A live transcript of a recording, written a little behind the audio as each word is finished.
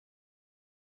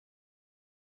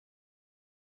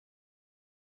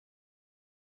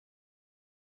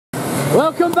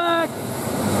Welcome back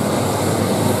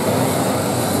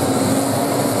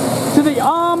to the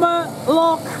armour,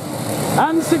 lock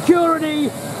and security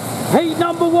heat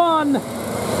number 1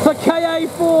 for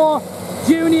ka4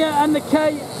 Junior and the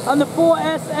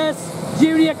 4SS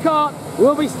Junior kart.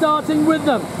 We'll be starting with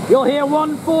them. You'll hear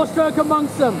one 4-stroke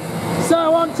amongst them.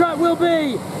 So on track will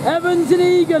be Evans and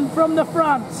Egan from the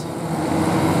front,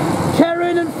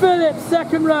 Kerrin and Phillips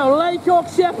second row, Laycock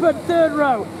Shepherd third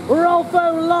row,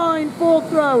 Rolfo Line fourth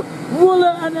row,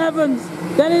 Wooler and Evans.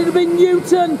 Then it'll be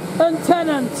Newton and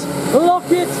Tennant,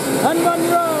 Lockett and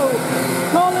Monroe,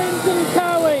 Collins and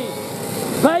Cowie,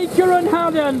 Baker and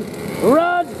Haddon,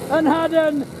 Rudd and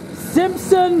Haddon,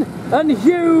 Simpson and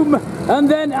Hume, and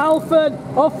then Alford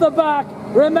off the back.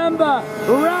 Remember,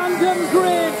 random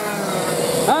grid,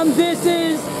 and this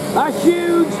is a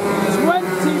huge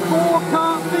 24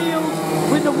 kart field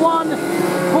with the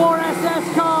 4SS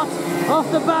kart off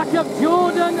the back of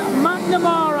Jordan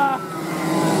McNamara.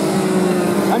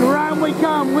 And round we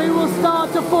come. We will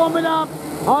start to form it up.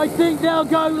 I think they'll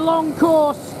go long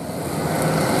course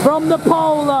from the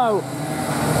pole though.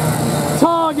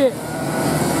 Target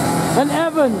and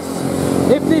Evans,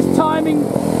 if this timing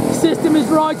system is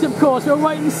right, of course. We'll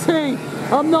wait and see.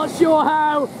 I'm not sure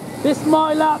how this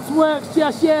MyLaps works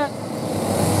just yet,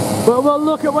 but we'll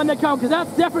look at when they come, because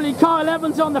that's definitely Kyle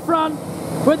Evans on the front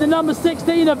with the number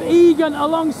 16 of Egan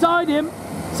alongside him.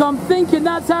 So I'm thinking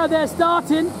that's how they're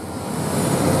starting.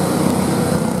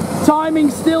 Timing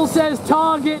still says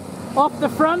Target off the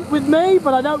front with me,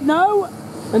 but I don't know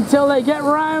until they get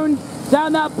round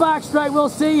down that back straight. We'll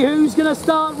see who's going to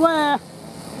start where.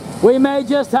 We may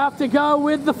just have to go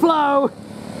with the flow.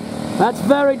 That's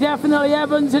very definitely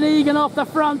Evans and Egan off the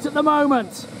front at the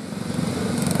moment.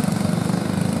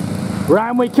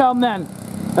 Round we come then.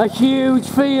 A huge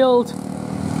field.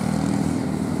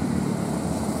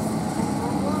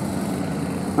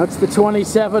 That's the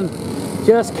 27.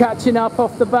 Just catching up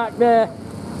off the back there.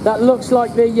 That looks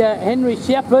like the Henry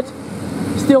Shepherd.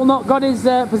 Still not got his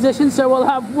position, so we'll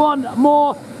have one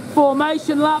more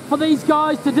formation lap for these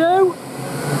guys to do.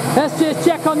 Let's just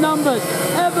check on numbers.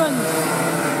 Evans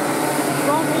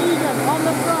from Egan on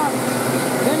the front.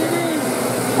 Then it is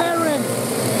Kerrin.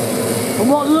 And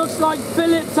what looks like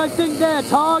Phillips, I think there.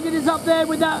 Target is up there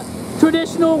with that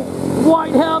traditional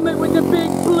white helmet with the big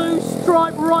blue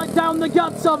stripe right down the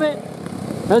guts of it,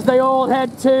 as they all head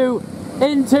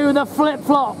into the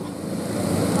flip-flop.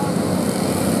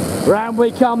 Round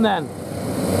we come then.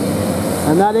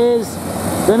 And that is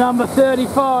the number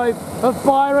 35 of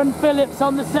Byron Phillips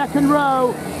on the second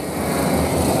row,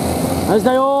 as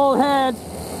they all head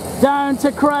down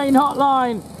to Crane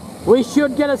Hotline. We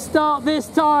should get a start this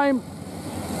time.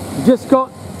 Just got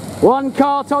one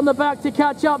kart on the back to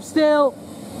catch up still.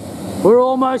 We're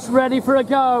almost ready for a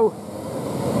go.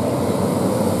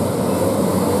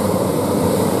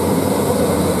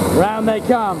 Round they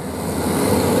come.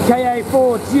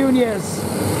 ka4 Juniors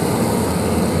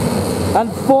and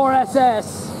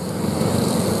 4SS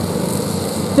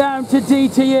down to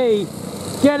DTE,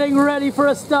 getting ready for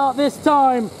a start this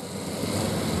time.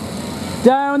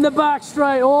 Down the back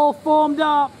straight, all formed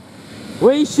up.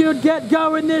 We should get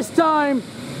going this time.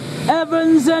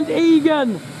 Evans and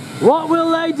Egan, what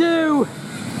will they do?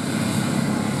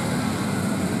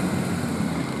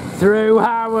 Through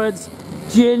Howards,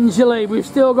 gingerly. We've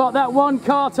still got that one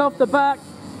kart off the back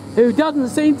who doesn't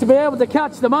seem to be able to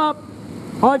catch them up.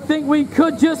 I think we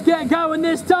could just get going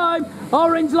this time.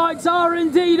 Orange lights are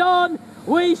indeed on.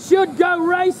 We should go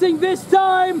racing this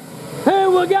time.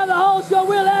 Who will get the whole shot?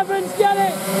 Will Evans get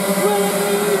it? Will it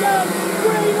be Egan?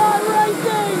 Green light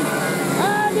racing.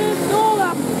 And it's all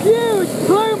a huge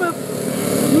plume of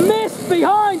mist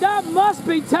behind. That must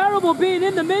be terrible being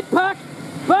in the mid-pack.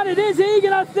 But it is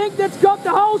Egan, I think, that's got the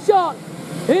whole shot.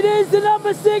 It is the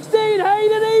number 16,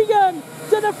 Hayden Egan,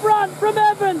 to the front from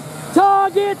Evans.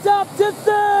 Target up to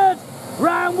third.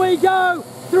 Round we go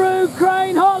through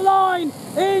Crane Hotline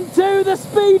into the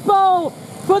speed bowl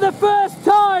for the first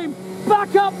time.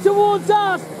 Back up towards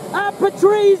us at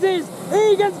Patrice's.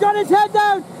 Egan's got his head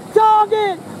down.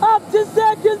 Target up to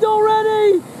second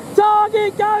already.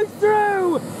 Target goes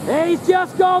through. He's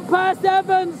just gone past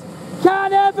Evans.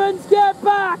 Can Evans get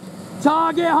back?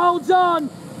 Target holds on.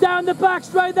 Down the back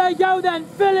straight they go then.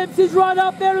 Phillips is right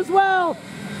up there as well.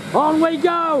 On we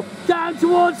go. Down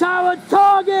towards Howard.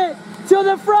 Target to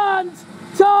the front.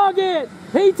 Target.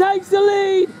 He takes the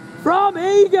lead from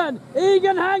Egan.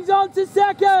 Egan hangs on to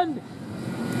second.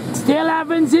 Still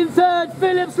Evans in third.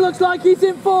 Phillips looks like he's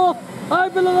in fourth.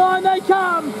 Over the line they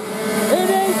come. It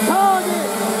is Target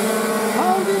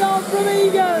holding on from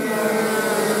Egan.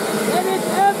 And it's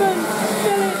Evans,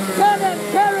 Phillips, Tennant,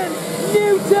 Kerrin,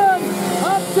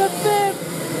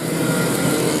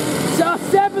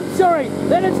 sorry,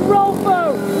 then it's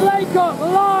Rolfo, Laycock,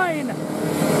 Line,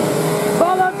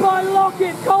 followed by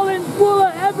Lockett, Collins,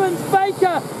 Wooler, Evans,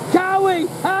 Baker, Cowie,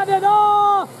 Haddon,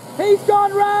 oh, he's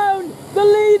gone round, the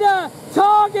leader,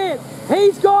 Target,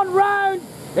 he's gone round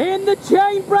in the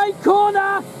chain break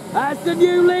corner as the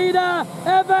new leader,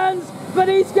 Evans, but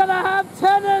he's going to have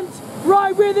Tennant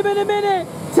right with him in a minute.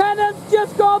 Tennant's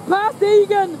just gone past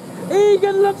Egan.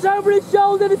 Egan looks over his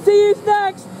shoulder to see who's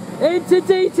next. Into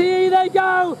DTE they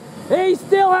go. He's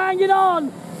still hanging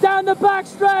on down the back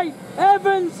straight.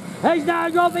 Evans has now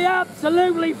got the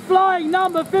absolutely flying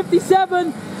number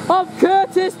 57 of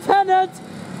Curtis Tennant,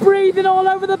 breathing all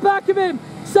over the back of him,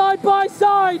 side by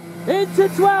side, into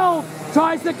 12,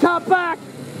 tries to cut back.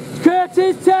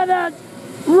 Curtis Tennant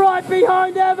right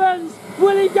behind Evans.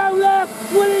 Will he go left?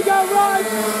 Will he go right?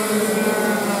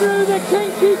 Through the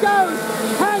kink he goes.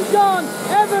 Hangs on.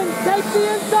 Evans takes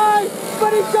the inside,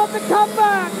 but he's got the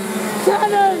comeback.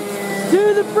 Tennant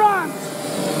to the front.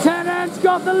 Tennant's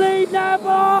got the lead now,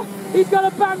 Bar. He's got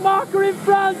a back marker in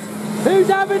front who's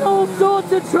having all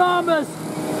sorts of traumas.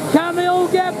 Can they all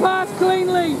get past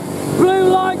cleanly? Blue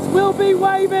lights will be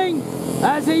waving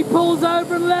as he pulls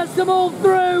over and lets them all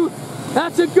through.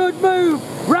 That's a good move.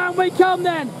 Round we come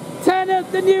then.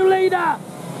 Tennant, the new leader.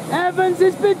 Evans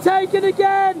has been taken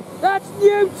again. That's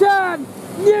Newton.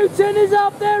 Newton is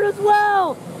up there as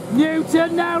well.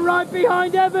 Newton now right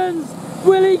behind Evans.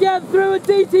 Will he get through a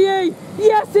DTE?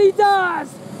 Yes, he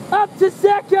does. Up to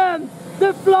second.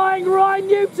 The flying Ryan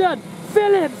Newton.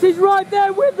 Phillips is right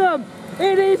there with them.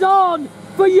 It is on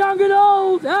for young and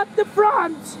old at the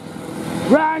front.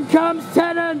 Round comes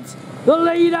Tennant, the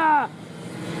leader.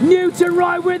 Newton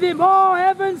right with him. Oh,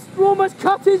 Evans almost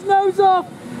cut his nose off,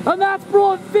 and that's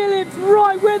brought Phillips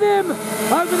right with him.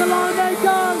 Over the line they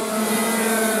go.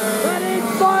 That is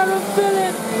Fire and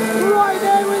Phillips right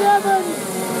there with Evans.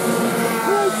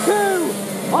 Through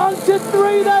 2, on to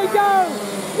 3 they go.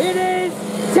 It is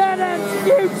Tennant,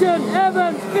 Newton,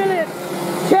 Evans, Phillips,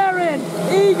 Kerrin,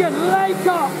 Egan,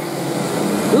 Laycock,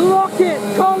 Lockett,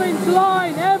 Collins,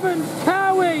 Line, Evans,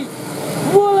 Cowie,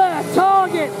 Wooler,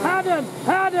 Target, Haddon,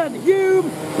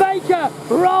 Hume, Baker,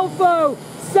 Rolfo,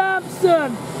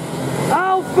 Sampson,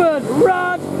 Alford,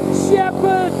 Rudd,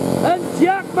 Shepherd and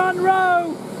Jack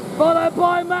Munro, followed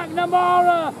by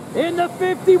McNamara in the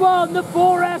 51, the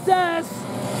 4SS,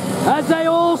 as they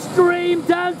all stream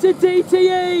down to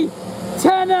DTE.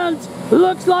 Tennant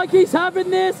looks like he's having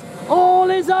this all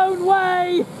his own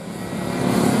way.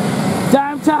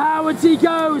 Down to Howard he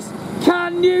goes.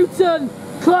 Can Newton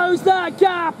close that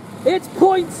gap? It's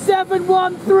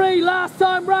 0.713 last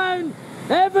time round.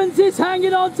 Evans is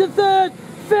hanging on to third.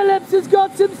 Phillips has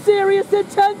got some serious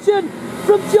attention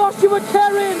from Joshua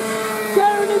Kerrin.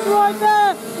 Kerrin is right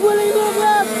there. Will he look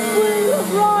left? Will he look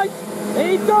right?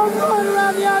 He's gone right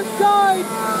around the outside.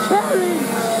 Kerrin,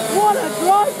 what a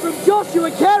drive from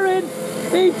Joshua Kerrin.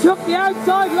 He took the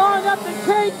outside line up the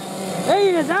kink. He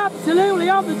is absolutely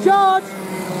on the charge.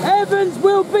 Evans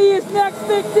will be his next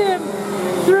victim.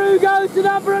 Through goes to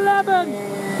number 11.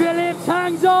 Phillips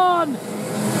hangs on.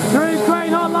 Through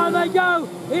Crane Hotline they go.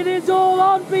 It is all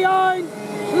on behind.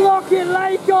 Lockett,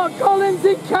 Laycock, Collins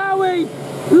and Cowie.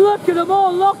 Look at them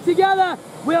all locked together.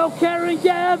 Will Kerrin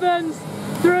get Evans?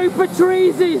 Through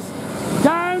Patrizi's.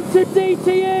 Down to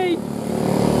DTE.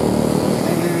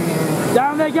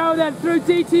 Down they go then through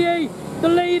DTE. The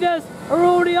leaders are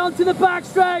already onto the back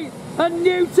straight. And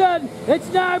Newton, it's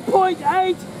now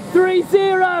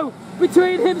 0.830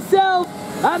 between himself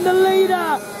and the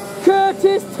leader,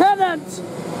 Curtis Tennant.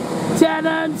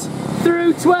 Tennant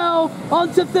through 12,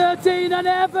 onto 13, and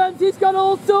Evans, he's got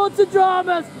all sorts of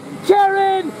dramas.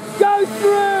 Kerrin goes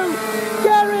through.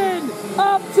 Kerrin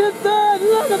up to third.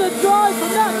 Look at the drive from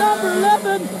that number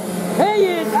 11. He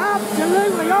is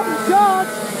absolutely on the charge.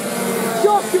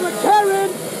 Joshua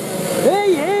Kerrin,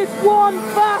 he is one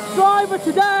fast driver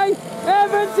today.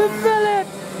 Evans and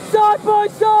Phillips side by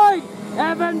side.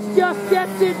 Evans just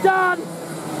gets it done.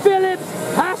 Phillips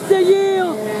has to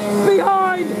yield.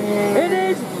 Behind it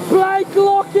is Blake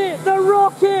Lockett, the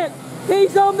Rocket.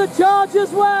 He's on the charge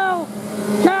as well.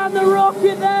 Can the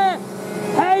Rocket there?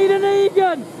 Hayden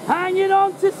Egan hanging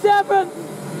on to 7th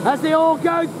as they all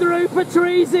go through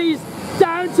Patrizi's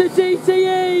down to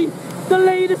DTE. The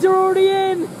leaders are already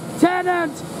in.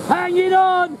 Tennant hanging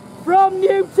on from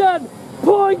Newton.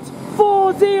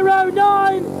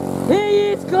 0.409.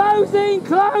 He is closing.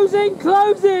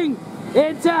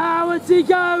 Into Howard he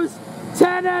goes.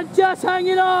 Tennant just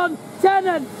hanging on.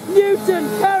 Tennant, Newton,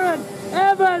 Kerrin,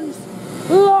 Evans,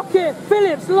 Lockett,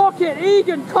 Phillips, Lockett,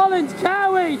 Egan, Collins,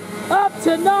 Cowie, up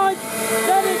to 9th.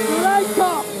 Then it's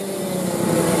Laycock.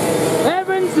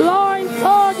 Evans, Line,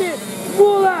 time. target.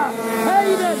 Wooler,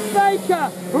 Hayden,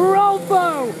 Baker,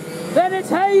 Rolfo. Then it's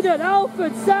Hayden,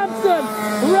 Alford, Sampson,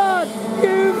 Rudd,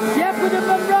 Hume, Shepherd and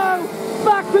Monroe.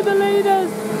 Back with the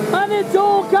leaders. And it's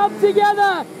all come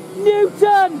together.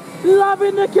 Newton,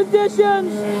 loving the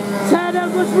conditions.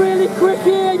 Tennant was really quick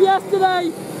here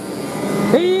yesterday.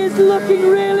 He is looking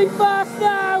really fast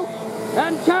now.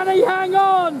 And can he hang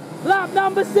on? Lap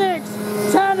number 6.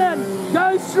 Tennant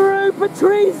goes through.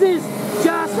 Patrice's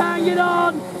just hanging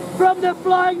on from the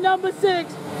flying number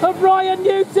 6 of Ryan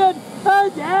Newton.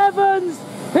 And Evans,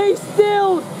 he's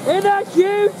still in a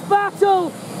huge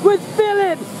battle with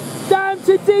Phillips down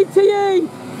to DTE.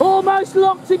 Almost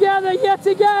locked together yet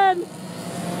again.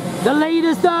 The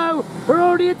leaders though are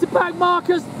already into back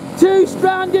markers. 2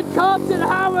 stranded carts at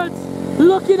Howard's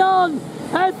looking on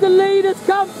as the leaders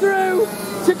come through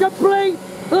to complete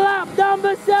lap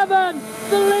number 7.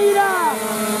 The leader,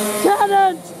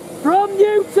 Tennant from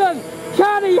Newton.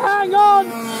 Can he hang on?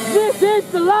 This is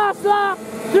the last lap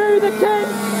through the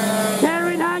Kings.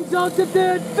 Kerrin hangs on to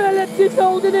 3rd. Phillips is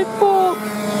holding in 4th.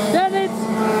 Then it's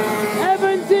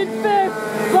Evans in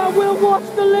 5th. But we'll watch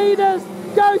the leaders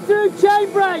go through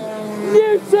chainbreak.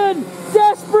 Newton,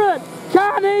 desperate.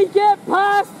 Can he get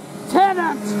past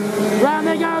Tennant? Round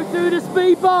they go through the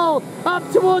speedball. Up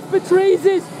towards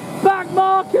Patrice's back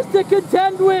markers to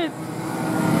contend with.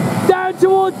 Down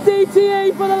towards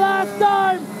DTE for the last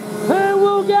time. Who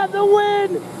will get the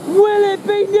win? Will it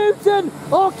be Newton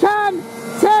or can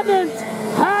Tennant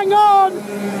hang on?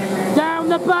 Down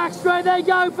the back straight they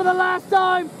go for the last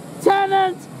time.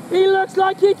 Tennant, he looks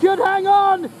like he could hang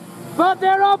on, but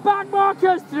there are back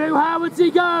markers. Through Howard's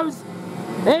he goes.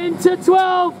 Into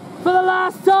 12 for the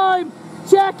last time.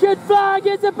 Checkered flag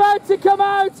is about to come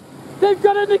out. They've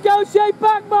got to negotiate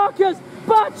back markers,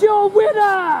 but your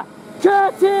winner,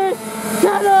 Curtis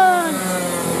Tennant.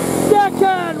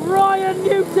 2nd, Ryan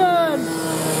Newton.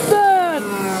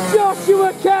 3rd,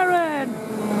 Joshua Kerrin.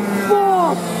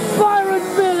 4th, Byron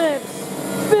Phillips.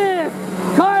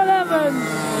 5th, Kyle Evans.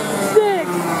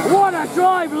 6th, what a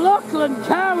drive, Lachlan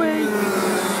Cowie.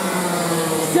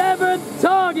 7th,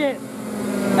 Target.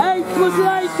 8th was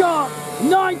Laycock.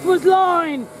 9th was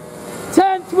Line.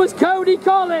 10th was Cody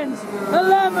Collins.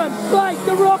 11th, Blake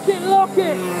the Rocket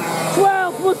Lockett.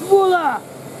 12th was Wooler.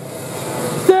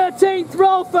 13th,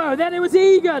 Rolfo. Then it was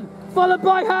Egan, followed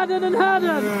by Haddon and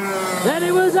Haddon. Then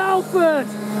it was Alford,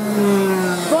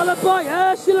 followed by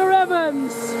Ursula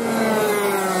Evans.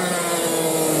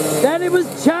 Then it was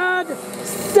Chad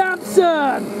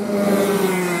Sampson.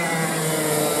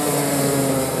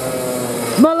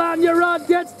 Melania Rudd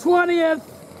gets 20th.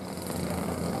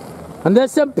 And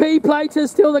there's some P-platers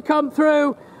still to come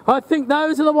through. I think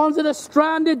those are the ones that are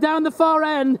stranded down the far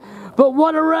end. But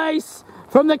what a race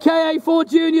from the ka4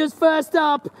 Juniors first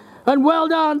up. And well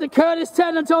done to Curtis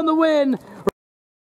Tennant on the win.